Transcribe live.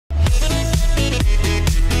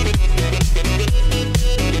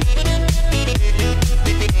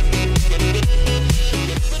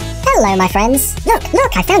Hello, my friends.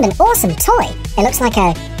 Look, I found an awesome toy. It looks like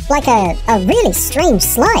a really strange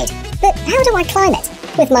slide. But how do I climb it?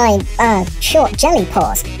 With my, short jelly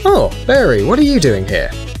paws. Oh, Barry, what are you doing here?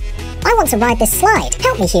 I want to ride this slide.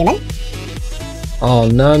 Help me, human. Oh,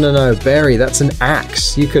 no, Barry, that's an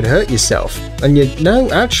axe. You could hurt yourself. And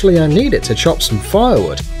actually I need it to chop some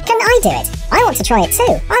firewood. Can I do it? I want to try it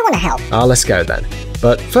too. I want to help. Let's go then.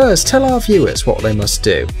 But first, tell our viewers what they must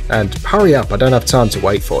do. And hurry up, I don't have time to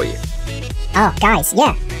wait for you. Oh, guys,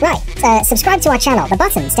 yeah. Right, subscribe to our channel. The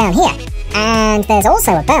button's down here. And there's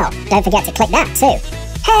also a bell. Don't forget to click that too.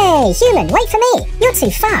 Hey, human, wait for me. You're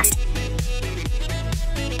too fast.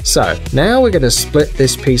 So, now we're going to split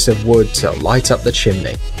this piece of wood to light up the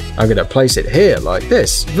chimney. I'm going to place it here like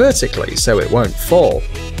this, vertically, so it won't fall.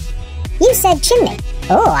 You said chimney.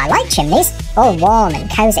 Oh, I like chimneys. All warm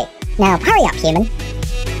and cozy. Now hurry up, human.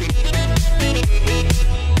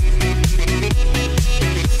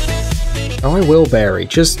 I will, Barry.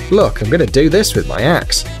 Just look, I'm going to do this with my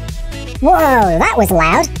axe. Whoa, that was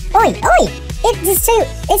loud. Oi, oi!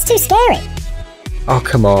 It's too scary. Oh,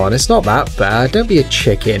 come on, it's not that bad. Don't be a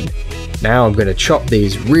chicken. Now I'm going to chop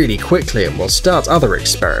these really quickly and we'll start other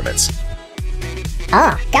experiments.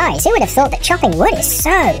 Guys, who would have thought that chopping wood is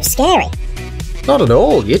so scary? Not at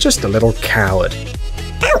all, you're just a little coward.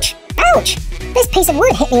 Ouch! Ouch! This piece of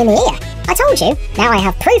wood hit me in the ear. I told you, now I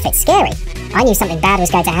have proof it's scary. I knew something bad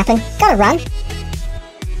was going to happen. Gotta run.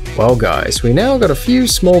 Well guys, we now got a few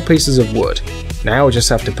small pieces of wood. Now we just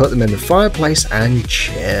have to put them in the fireplace and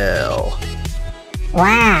chill.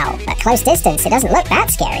 Wow, at close distance it doesn't look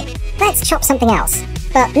that scary. Let's chop something else.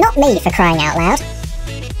 But not me, for crying out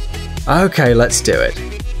loud. Okay, let's do it.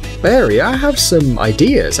 Barry, I have some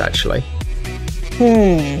ideas actually.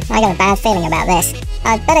 I got a bad feeling about this.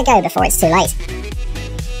 I'd better go before it's too late.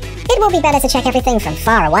 It will be better to check everything from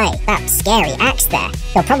far away. That scary axe there.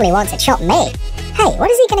 He'll probably want to chop me. Hey, what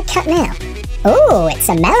is he going to cut now? Ooh, it's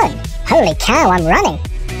a melon. Holy cow, I'm running.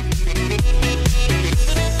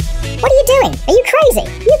 What are you doing? Are you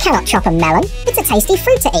crazy? You cannot chop a melon. It's a tasty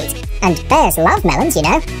fruit to eat. And bears love melons, you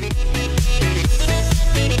know.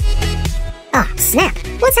 Ah, snap.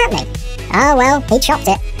 What's happening? Oh, well, he chopped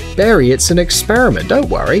it. Barry, it's an experiment, don't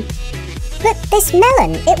worry. But this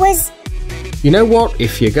melon, it was... You know what?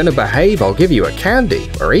 If you're gonna behave, I'll give you a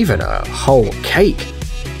candy, or even a whole cake.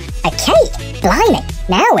 A cake? Blimey,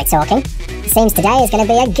 now we're talking. Seems today is gonna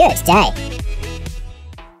be a good day.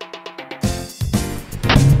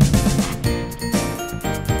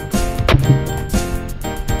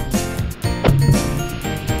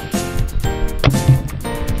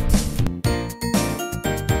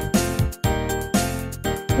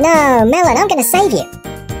 No, Melon, I'm gonna save you.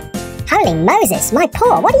 Holy Moses, my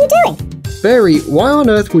paw, what are you doing? Barry, why on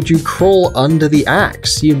earth would you crawl under the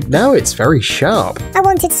axe? You know it's very sharp. I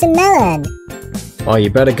wanted some melon. Oh, you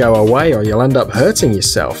better go away or you'll end up hurting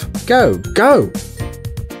yourself. Go, go!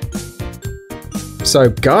 So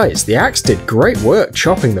guys, the axe did great work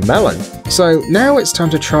chopping the melon. So now it's time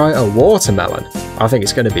to try a watermelon. I think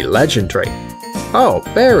it's going to be legendary. Oh,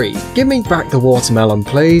 Barry, give me back the watermelon,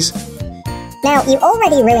 please. Now, you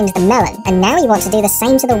already ruined the melon, and now you want to do the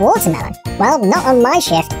same to the watermelon. Well, not on my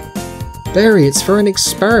shift. Barry, it's for an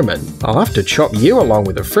experiment. I'll have to chop you along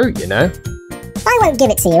with the fruit, you know. I won't give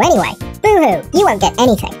it to you anyway. Boo-hoo, you won't get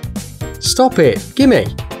anything. Stop it, gimme.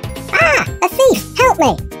 Ah, a thief, help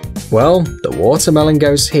me. Well, the watermelon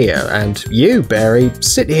goes here, and you, Barry,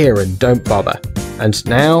 sit here and don't bother. And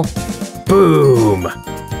now, boom!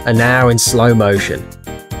 And now in slow motion.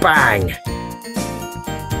 Bang!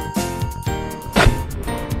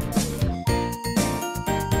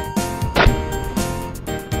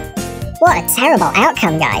 What a terrible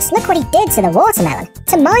outcome, guys. Look what he did to the watermelon.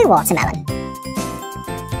 To my watermelon.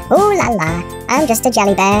 Ooh la la. I'm just a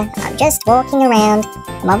jelly bear. I'm just walking around.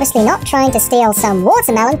 I'm obviously not trying to steal some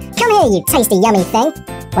watermelon. Come here, you tasty yummy thing.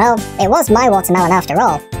 Well, it was my watermelon after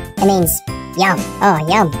all. It means yum. Oh,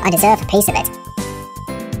 yum. I deserve a piece of it.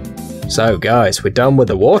 So guys, we're done with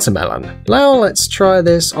the watermelon. Now let's try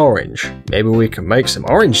this orange. Maybe we can make some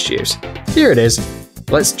orange juice. Here it is.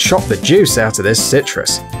 Let's chop the juice out of this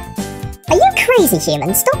citrus. Are you crazy,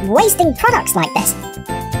 human? Stop wasting products like this.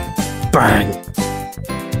 Bang!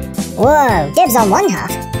 Whoa, dibs on one half.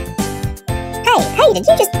 Hey, did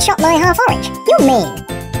you just chop my half orange? You're mean.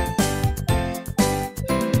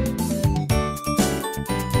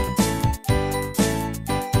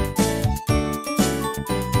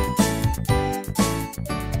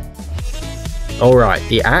 Alright,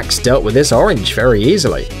 the axe dealt with this orange very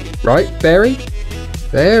easily. Right, Barry?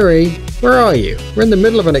 Barry, where are you? We're in the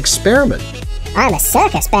middle of an experiment. I'm a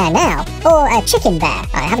circus bear now, or a chicken bear.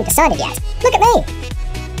 I haven't decided yet. Look at me.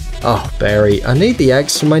 Oh, Barry, I need the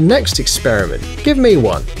eggs for my next experiment. Give me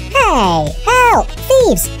one. Hey, help!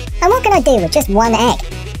 Thieves! And what can I do with just one egg?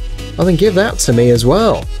 Well, then give that to me as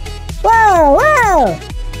well. Whoa, whoa!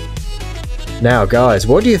 Now guys,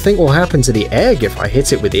 what do you think will happen to the egg if I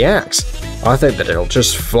hit it with the axe? I think that it'll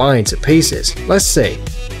just fly into pieces. Let's see.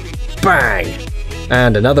 Bang!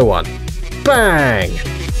 And another one. Bang!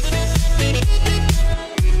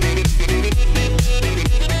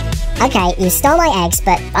 Okay, you stole my eggs,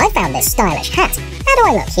 but I found this stylish hat. How do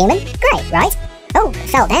I look, human? Great, right? Oh, it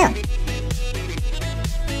fell down.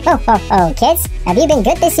 Oh, kids, have you been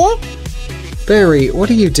good this year? Barry, what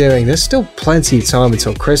are you doing? There's still plenty of time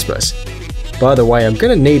until Christmas. By the way, I'm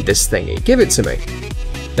gonna need this thingy. Give it to me.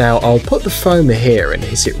 Now, I'll put the foam here and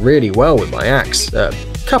hit it really well with my axe a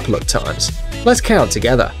couple of times. Let's count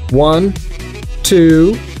together. 1,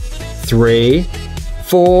 2, 3,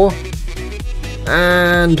 4,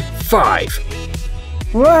 and 5.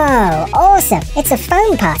 Whoa, awesome! It's a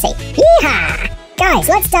foam party! Yeehaw! Guys,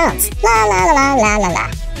 let's dance! La la la la la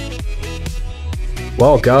la.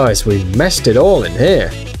 Well guys, we messed it all in here.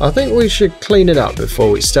 I think we should clean it up before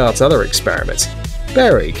we start other experiments.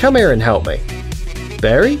 Barry, come here and help me.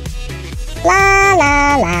 Barry? La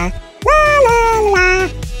la la la la la.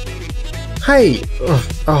 Hey!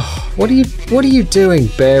 What are you doing,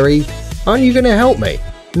 Barry? Aren't you gonna help me?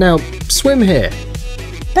 Now, swim here.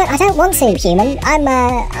 But I don't want to, human. I'm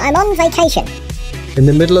on vacation. In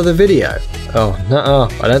the middle of the video? Oh, nuh-uh,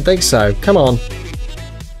 I don't think so. Come on.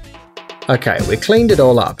 Okay, we cleaned it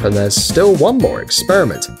all up and there's still one more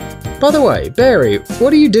experiment. By the way, Barry,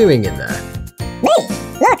 what are you doing in there? Me?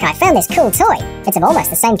 Look, I found this cool toy. It's of almost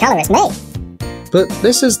the same colour as me. But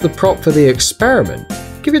this is the prop for the experiment.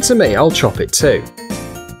 Give it to me, I'll chop it too.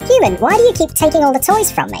 Human, why do you keep taking all the toys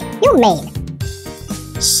from me? You're mean.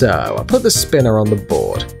 So, I put the spinner on the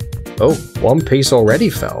board. Oh, one piece already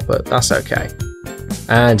fell, but that's okay.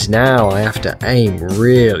 And now I have to aim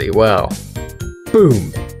really well.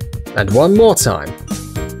 Boom! And one more time.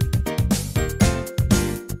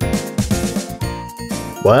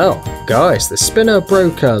 Well, guys, the spinner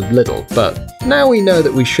broke a little, but now we know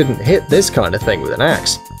that we shouldn't hit this kind of thing with an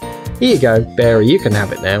axe. Here you go, Barry, you can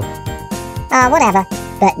have it now. Whatever.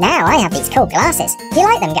 But now I have these cool glasses. Do you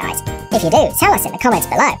like them, guys? If you do, tell us in the comments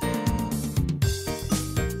below.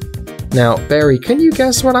 Now, Barry, can you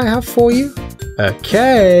guess what I have for you? A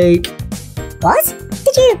cake! What?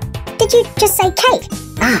 Did you just say cake?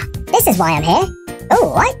 Ah, this is why I'm here.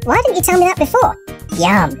 Oh, why didn't you tell me that before?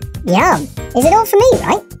 Yum, yum. Is it all for me,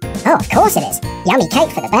 right? Oh, of course it is. Yummy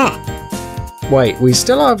cake for the bear. Wait, we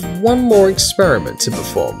still have one more experiment to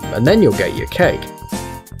perform, and then you'll get your cake.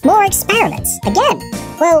 More experiments? Again?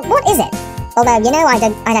 Well, what is it? Although, you know, I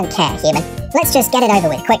don't care, human. Let's just get it over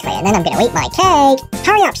with quickly, and then I'm gonna eat my cake.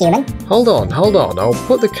 Hurry up, human. Hold on, I'll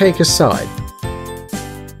put the cake aside.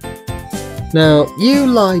 Now, you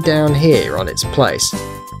lie down here on its place.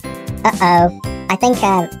 Uh-oh. I think,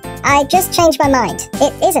 I just changed my mind.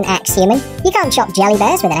 It is an axe, human. You can't chop jelly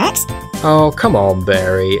bears with an axe. Oh, come on,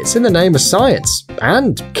 Barry. It's in the name of science.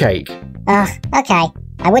 And cake. Ugh, okay.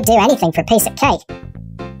 I would do anything for a piece of cake.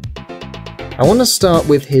 I want to start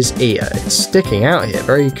with his ear. It's sticking out here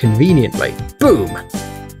very conveniently. Boom!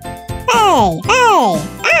 Hey!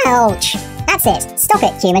 Ouch! That's it. Stop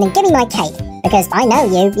it, human, and give me my cake. Because I know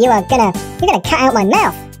you're gonna cut out my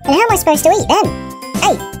mouth. And how am I supposed to eat then?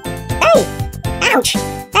 Hey! Ouch!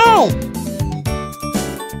 Hey!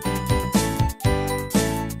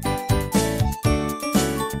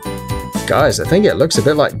 Guys, I think it looks a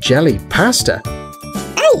bit like jelly pasta.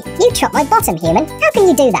 Hey! You chopped my bottom, human. How can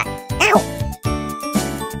you do that? Ow!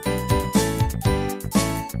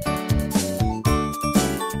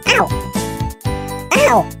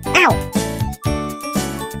 Ow! Ow!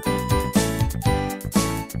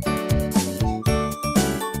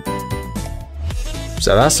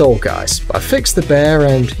 So that's all, guys. I fixed the bear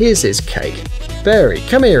and here's his cake. Barry,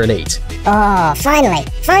 come here and eat. Oh, finally,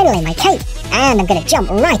 my cake! And I'm gonna jump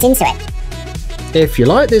right into it. If you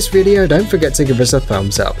like this video, don't forget to give us a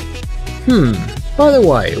thumbs up. By the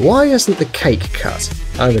way, why isn't the cake cut?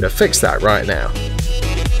 I'm gonna fix that right now.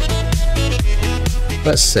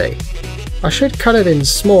 Let's see. I should cut it in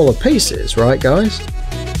smaller pieces, right guys?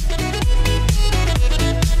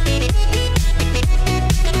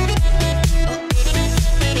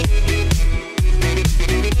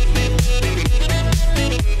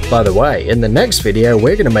 By the way, in the next video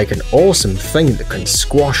we're going to make an awesome thing that can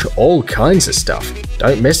squash all kinds of stuff.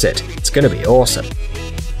 Don't miss it, it's going to be awesome.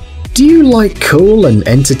 Do you like cool and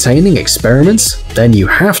entertaining experiments? Then you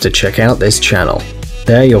have to check out this channel.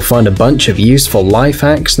 There you'll find a bunch of useful life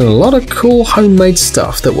hacks and a lot of cool homemade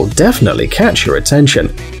stuff that will definitely catch your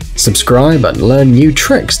attention. Subscribe and learn new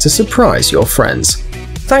tricks to surprise your friends.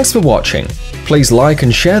 Thanks for watching. Please like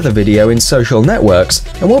and share the video in social networks,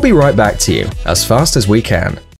 and we'll be right back to you as fast as we can.